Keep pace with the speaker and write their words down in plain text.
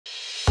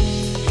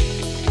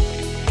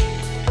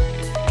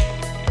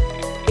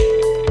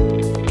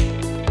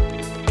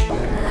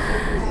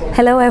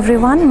Hello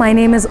everyone, my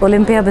name is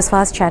Olympia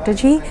Biswas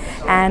Chatterjee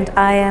and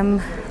I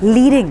am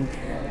leading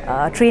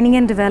training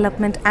and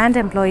development and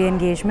employee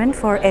engagement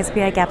for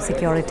SBICAP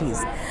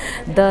Securities.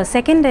 The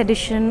second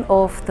edition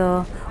of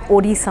the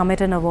OD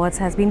Summit and Awards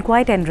has been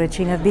quite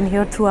enriching. I've been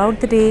here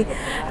throughout the day,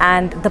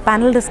 and the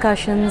panel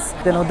discussions,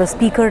 the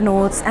speaker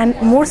notes, and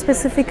more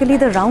specifically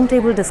the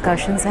roundtable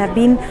discussions have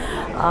been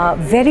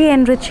very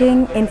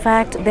enriching. In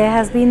fact, there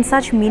has been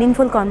such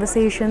meaningful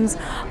conversations.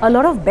 A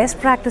lot of best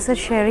practices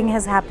sharing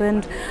has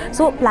happened.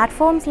 So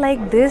platforms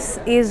like this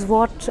is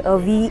what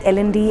we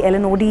LND,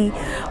 LNOD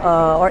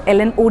or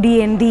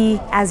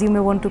LNODND, as you may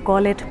want to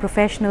call it,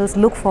 professionals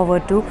look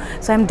forward to.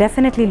 So I'm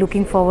definitely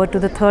looking forward to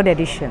the third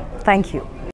edition. Thank you.